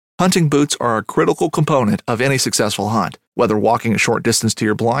Hunting boots are a critical component of any successful hunt. Whether walking a short distance to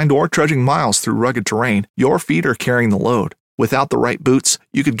your blind or trudging miles through rugged terrain, your feet are carrying the load. Without the right boots,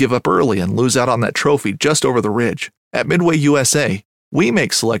 you could give up early and lose out on that trophy just over the ridge. At Midway USA, we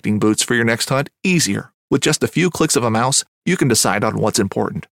make selecting boots for your next hunt easier. With just a few clicks of a mouse, you can decide on what's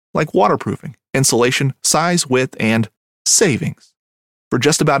important, like waterproofing, insulation, size, width, and savings. For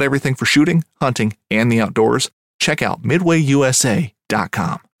just about everything for shooting, hunting, and the outdoors, check out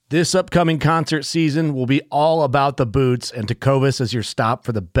MidwayUSA.com. This upcoming concert season will be all about the boots, and Tecovas is your stop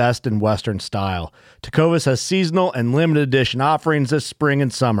for the best in Western style. Tecovas has seasonal and limited edition offerings this spring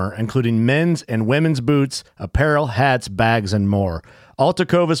and summer, including men's and women's boots, apparel, hats, bags, and more. All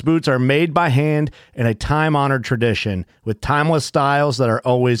Tecovas boots are made by hand in a time-honored tradition with timeless styles that are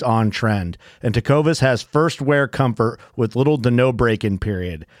always on trend. And Tecovas has first wear comfort with little to no break-in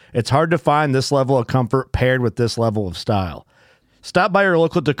period. It's hard to find this level of comfort paired with this level of style. Stop by your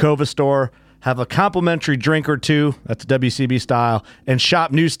local Tecovas store, have a complimentary drink or two, that's WCB style, and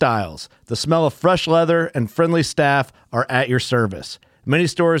shop new styles. The smell of fresh leather and friendly staff are at your service. Many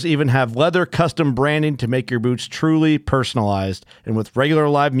stores even have leather custom branding to make your boots truly personalized. And with regular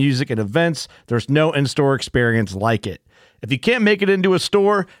live music and events, there's no in-store experience like it. If you can't make it into a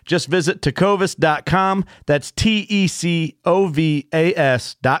store, just visit Tecovas.com. That's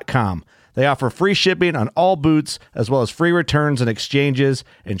TECOVAS.com. They offer free shipping on all boots, as well as free returns and exchanges,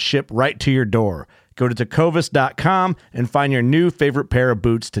 and ship right to your door. Go to Tecovas.com and find your new favorite pair of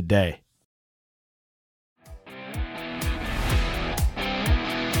boots today.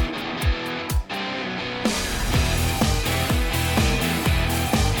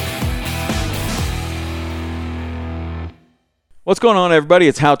 What's going on, everybody?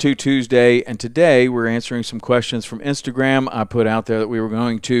 It's How To Tuesday, and today we're answering some questions from Instagram. I put out there that we were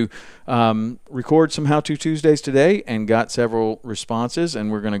going to record some How To Tuesdays today and got several responses,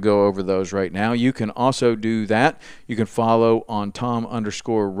 and we're going to go over those right now. You can also do that. You can follow on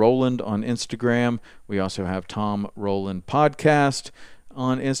Tom_Rowland on Instagram. We also have Tom Rowland Podcast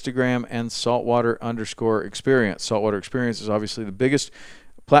on Instagram and Saltwater_Experience. Saltwater Experience is obviously the biggest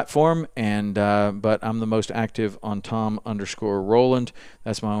platform, and but I'm the most active on Tom_Rowland.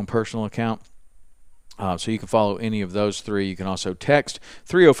 That's my own personal account. So you can follow any of those three. You can also text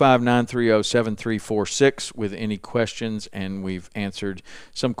 305-930-7346 with any questions, and we've answered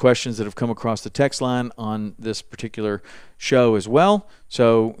some questions that have come across the text line on this particular show as well.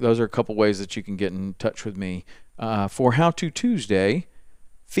 So those are a couple ways that you can get in touch with me. For How To Tuesday,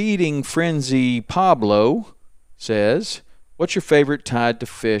 Feeding Frenzy Pablo says, what's your favorite tide to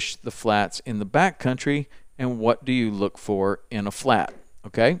fish the flats in the backcountry, and what do you look for in a flat?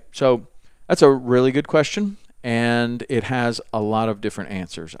 Okay, so that's a really good question, and it has a lot of different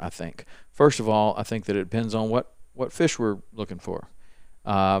answers, I think. First of all, I think that it depends on what fish we're looking for.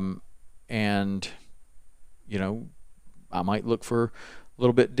 And, you know, I might look for a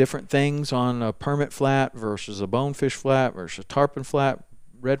little bit different things on a permit flat versus a bonefish flat versus a tarpon flat,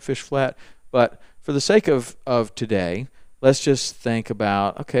 redfish flat. But for the sake of today, let's just think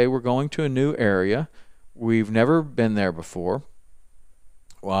about, okay, we're going to a new area. We've never been there before.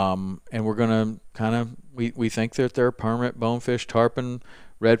 And we're going to kind of, we think that there are permit, bonefish, tarpon,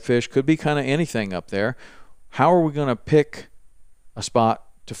 redfish, could be kind of anything up there. How are we going to pick a spot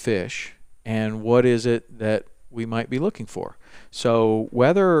to fish, and what is it that we might be looking for? So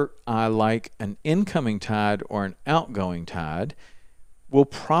whether I like an incoming tide or an outgoing tide will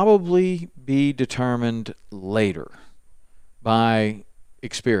probably be determined later by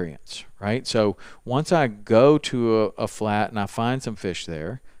experience, right? So once I go to a flat and I find some fish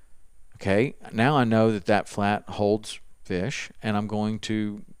there, okay, now I know that that flat holds fish, and I'm going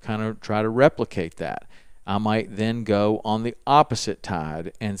to kind of try to replicate that. I might then go on the opposite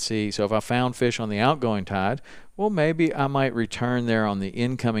tide and see. So if I found fish on the outgoing tide, well, maybe I might return there on the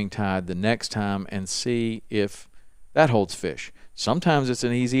incoming tide the next time and see if that holds fish. Sometimes it's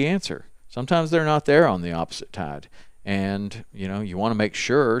an easy answer. Sometimes they're not there on the opposite tide. And, you know, you want to make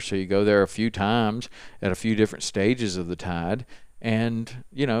sure, so you go there a few times at a few different stages of the tide, and,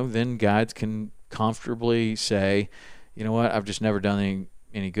 you know, then guides can comfortably say, you know what, I've just never done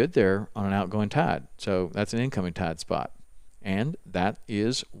any good there on an outgoing tide. So that's an incoming tide spot. And that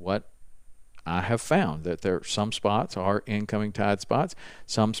is what I have found, that there some spots are incoming tide spots.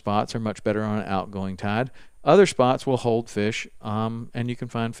 Some spots are much better on an outgoing tide. Other spots will hold fish, and you can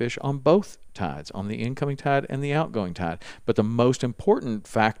find fish on both tides, on the incoming tide and the outgoing tide. But the most important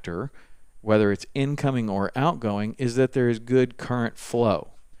factor, whether it's incoming or outgoing, is that there is good current flow.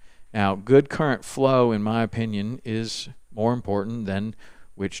 Now, good current flow, in my opinion, is more important than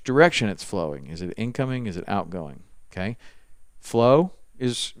which direction it's flowing. Is it incoming? Is it outgoing? Okay. Flow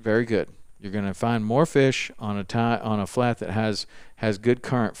is very good. You're going to find more fish on a flat that has good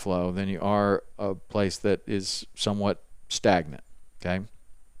current flow than you are a place that is somewhat stagnant. Okay,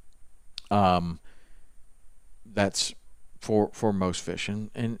 that's for most fish,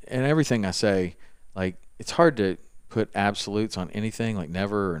 and everything I say, like, it's hard to put absolutes on anything, like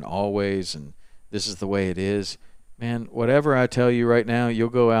never and always and this is the way it is. Man, whatever I tell you right now, you'll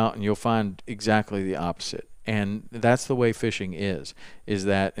go out and you'll find exactly the opposite. And that's the way fishing is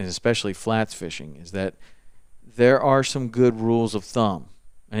that, and especially flats fishing, is that there are some good rules of thumb.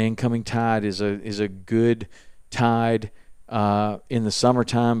 An incoming tide is a good tide in the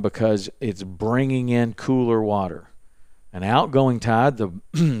summertime because it's bringing in cooler water. An outgoing tide,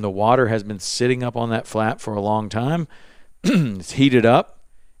 the water has been sitting up on that flat for a long time. It's heated up,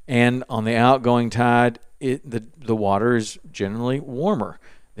 and on the outgoing tide, the water is generally warmer.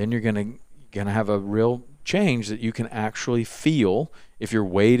 Then you're gonna have a real change that you can actually feel. If you're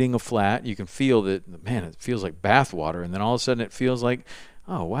wading a flat, you can feel that, man, it feels like bath water, and then all of a sudden it feels like,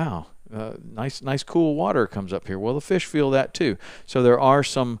 oh wow, nice cool water comes up here. Well, the fish feel that too. So there are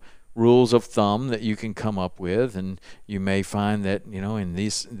some rules of thumb that you can come up with, and you may find that, in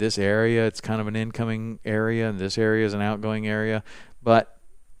this area it's kind of an incoming area and this area is an outgoing area. But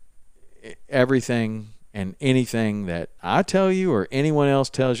everything and anything that I tell you or anyone else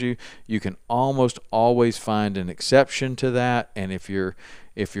tells you, you can almost always find an exception to that. And if you're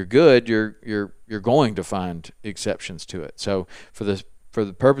good, you're going to find exceptions to it. So for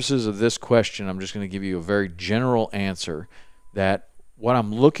the purposes of this question, I'm just going to give you a very general answer that what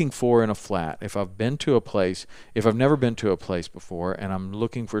I'm looking for in a flat, if I've never been to a place before and I'm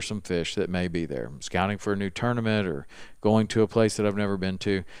looking for some fish that may be there, I'm scouting for a new tournament or going to a place that I've never been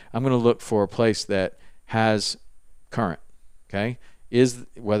to, I'm going to look for a place that has current. Okay?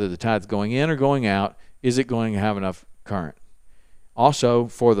 Whether the tide's going in or going out, is it going to have enough current? Also,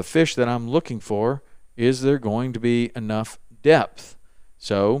 for the fish that I'm looking for, is there going to be enough depth?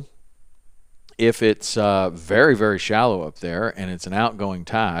 So if it's very, very shallow up there and it's an outgoing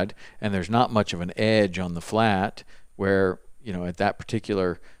tide and there's not much of an edge on the flat where, at that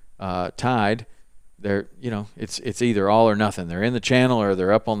particular tide, it's either all or nothing. They're in the channel or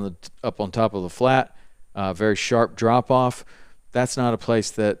they're up on top of the flat, very sharp drop off. That's not a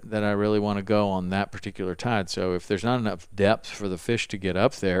place that I really want to go on that particular tide. So if there's not enough depth for the fish to get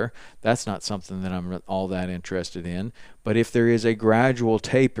up there, that's not something that I'm all that interested in. But if there is a gradual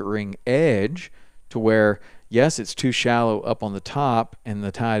tapering edge to where, yes, it's too shallow up on the top and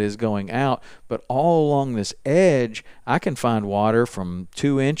the tide is going out, but all along this edge, I can find water from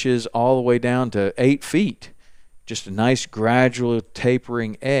 2 inches all the way down to 8 feet. Just a nice gradual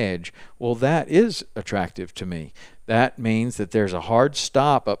tapering edge. Well, that is attractive to me. That means that there's a hard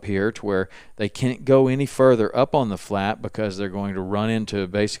stop up here to where they can't go any further up on the flat because they're going to run into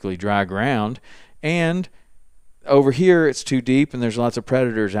basically dry ground. And over here it's too deep and there's lots of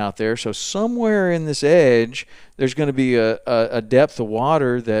predators out there. So somewhere in this edge there's going to be a depth of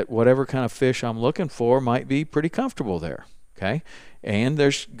water that whatever kind of fish I'm looking for might be pretty comfortable there. Okay? And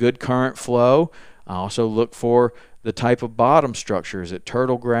there's good current flow. I also look for the type of bottom structure. Is it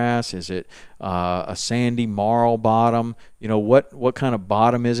turtle grass? Is it a sandy marl bottom? What kind of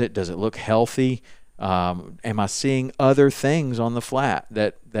bottom is it? Does it look healthy? Am I seeing other things on the flat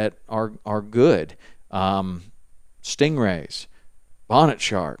that are good? Stingrays, bonnet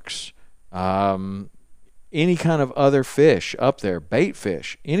sharks, any kind of other fish up there, bait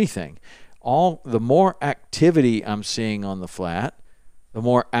fish, anything. The more activity I'm seeing on the flat, the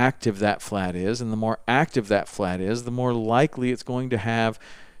more active that flat is, and the more active that flat is, the more likely it's going to have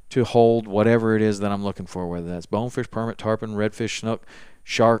to hold whatever it is that I'm looking for, whether that's bonefish, permit, tarpon, redfish, snook,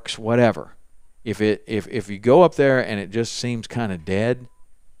 sharks, whatever. If you go up there and it just seems kind of dead,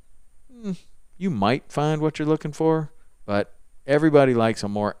 you might find what you're looking for, but everybody likes a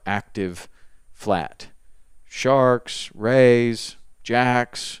more active flat. Sharks, rays,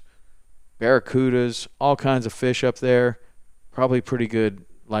 jacks, barracudas, all kinds of fish up there. Probably pretty good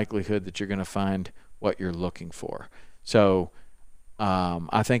likelihood that you're going to find what you're looking for. So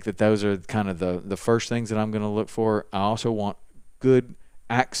I think that those are kind of the first things that I'm going to look for. I also want good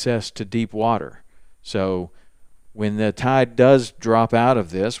access to deep water. So when the tide does drop out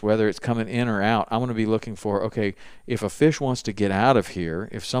of this, whether it's coming in or out, I'm going to be looking for, okay, if a fish wants to get out of here,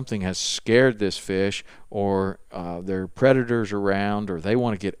 if something has scared this fish or there are predators around or they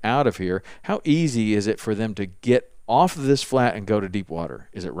want to get out of here, how easy is it for them to get off of this flat and go to deep water?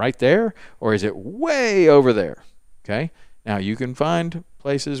 Is it right there or is it way over there? Okay. Now you can find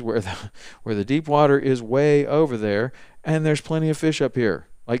places where the deep water is way over there and there's plenty of fish up here.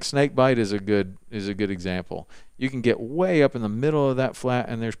 Like snake bite is a good example. You can get way up in the middle of that flat,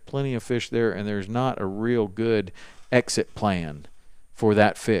 and there's plenty of fish there, and there's not a real good exit plan for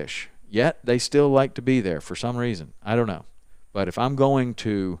that fish. Yet they still like to be there for some reason. I don't know. But if I'm going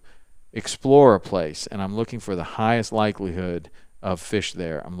to explore a place and I'm looking for the highest likelihood of fish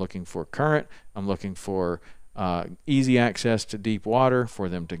there, I'm looking for current, I'm looking for easy access to deep water for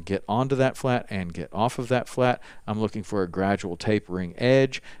them to get onto that flat and get off of that flat. I'm looking for a gradual tapering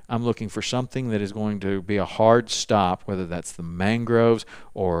edge. I'm looking for something that is going to be a hard stop, whether that's the mangroves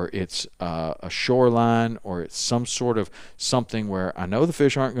or it's a shoreline or it's some sort of something where I know the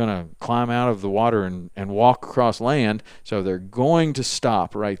fish aren't going to climb out of the water and walk across land, so they're going to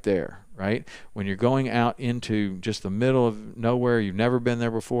stop right there, right? When you're going out into just the middle of nowhere, you've never been there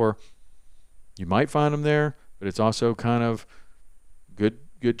before, you might find them there, but it's also kind of good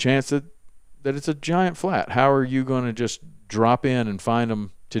chance that it's a giant flat. How are you going to just drop in and find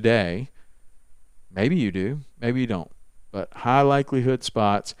them today? Maybe you do, maybe you don't. But high likelihood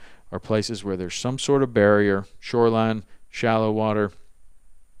spots are places where there's some sort of barrier, shoreline, shallow water,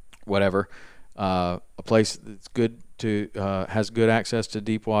 whatever. A place that's good to has good access to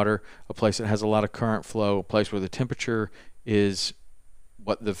deep water, a place that has a lot of current flow, a place where the temperature is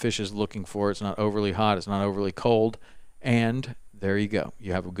what the fish is looking for. It's not overly hot, it's not overly cold, and there you go.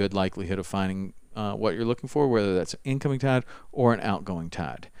 You have a good likelihood of finding what you're looking for, whether that's an incoming tide or an outgoing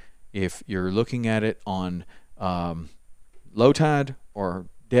tide. If you're looking at it on low tide or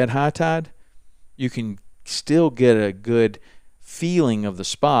dead high tide, you can still get a good feeling of the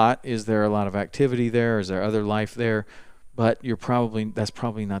spot. Is there a lot of activity there? Is there other life there? But that's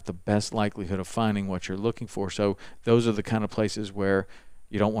probably not the best likelihood of finding what you're looking for. So those are the kind of places where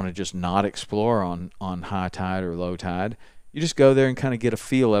you don't want to just not explore on high tide or low tide. You just go there and kind of get a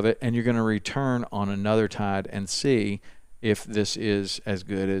feel of it, and you're going to return on another tide and see if this is as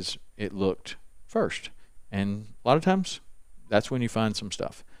good as it looked first. And a lot of times, that's when you find some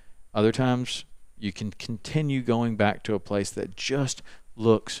stuff. Other times, you can continue going back to a place that just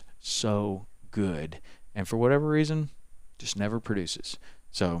looks so good. And for whatever reason, just never produces.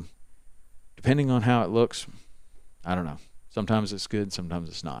 So depending on how it looks, I don't know. Sometimes it's good, sometimes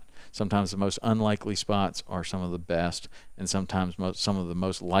it's not. Sometimes the most unlikely spots are some of the best, and sometimes some of the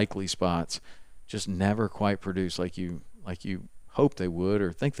most likely spots just never quite produce like you hope they would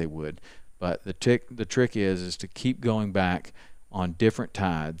or think they would. But the trick is to keep going back on different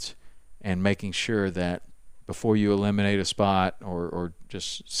tides and making sure that before you eliminate a spot or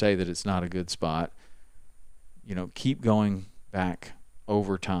just say that it's not a good spot, keep going back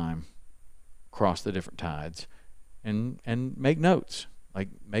over time across the different tides and make notes, like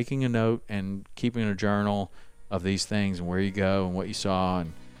making a note and keeping a journal of these things and where you go and what you saw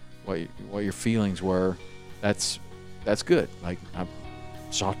and what your feelings were. That's good. Like, I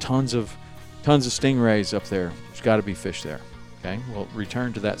saw tons of stingrays up there. There's got to be fish there. Okay, well,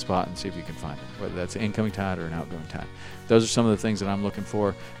 return to that spot and see if you can find them, whether that's an incoming tide or an outgoing tide. Those are some of the things that I'm looking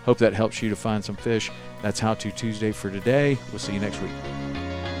for. Hope that helps you to find some fish. That's How To Tuesday for today. We'll see you next week.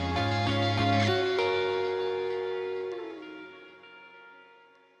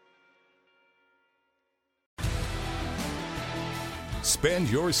 Spend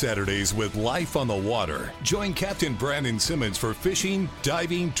your Saturdays with Life on the Water. Join Captain Brandon Simmons for fishing,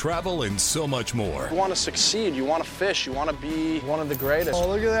 diving, travel, and so much more. You want to succeed, you want to fish, you want to be one of the greatest. Oh,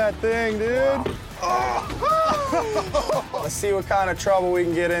 look at that thing, dude. Wow. Oh. Let's see what kind of trouble we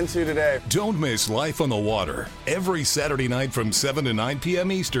can get into today. Don't miss Life on the Water every Saturday night from 7 to 9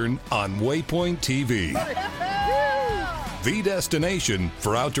 p.m. Eastern on Waypoint TV. The destination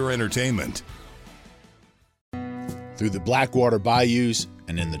for outdoor entertainment. Through the Blackwater bayous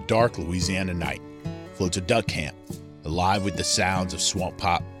and in the dark Louisiana night floats a duck camp, alive with the sounds of swamp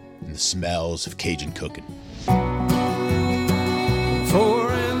pop and the smells of Cajun cooking. From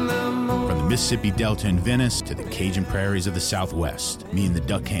the Mississippi Delta in Venice to the Cajun prairies of the Southwest, me and the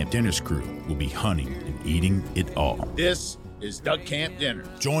Duck Camp Dinners crew will be hunting and eating it all. This is Duck Camp Dinner.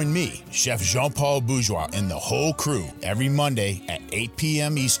 Join me, Chef Jean-Paul Bourgeois, and the whole crew every Monday at 8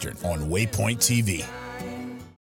 p.m. Eastern on Waypoint TV.